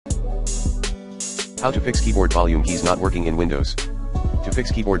How to fix keyboard volume keys not working in Windows. To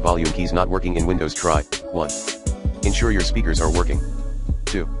fix keyboard volume keys not working in Windows, try 1. Ensure your speakers are working.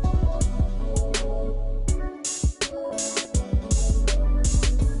 2.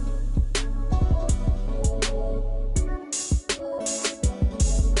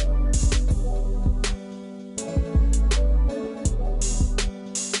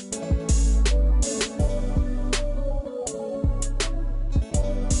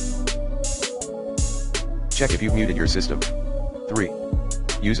 Check if you've muted your system. 3.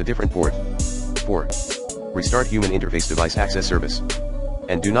 Use a different port. 4. Restart Human Interface Device Access Service.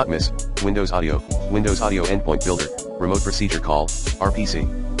 And do not miss Windows Audio Endpoint Builder, Remote Procedure Call, RPC.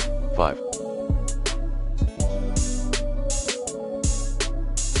 5.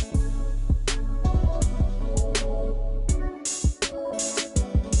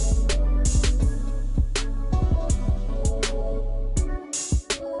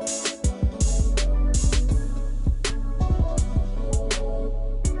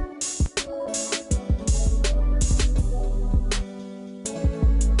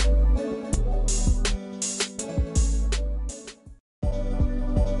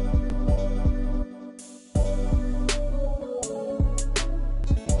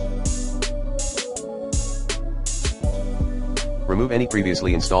 Remove any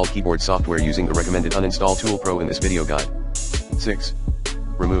previously installed keyboard software using the recommended Uninstall Tool Pro in this video guide. 6.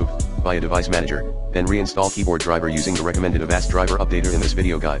 Remove, via Device Manager, then reinstall keyboard driver using the recommended Avast Driver Updater in this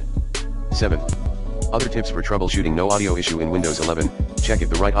video guide. 7. Other tips for troubleshooting no audio issue in Windows 11, check if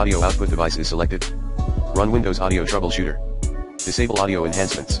the right audio output device is selected. Run Windows Audio Troubleshooter. Disable audio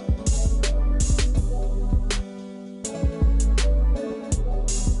enhancements.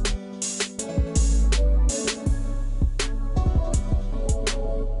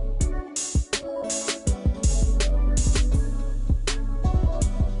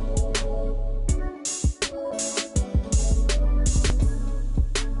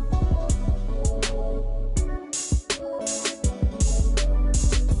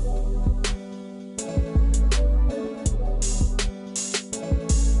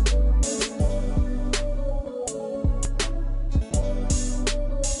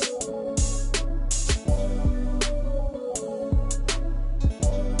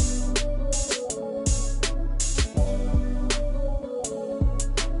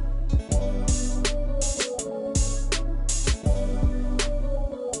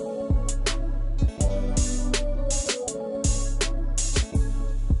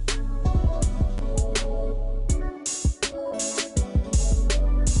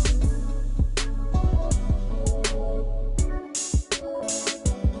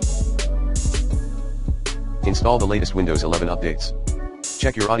 Install the latest Windows 11 updates.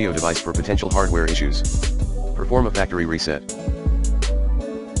 Check your audio device for potential hardware issues. Perform a factory reset.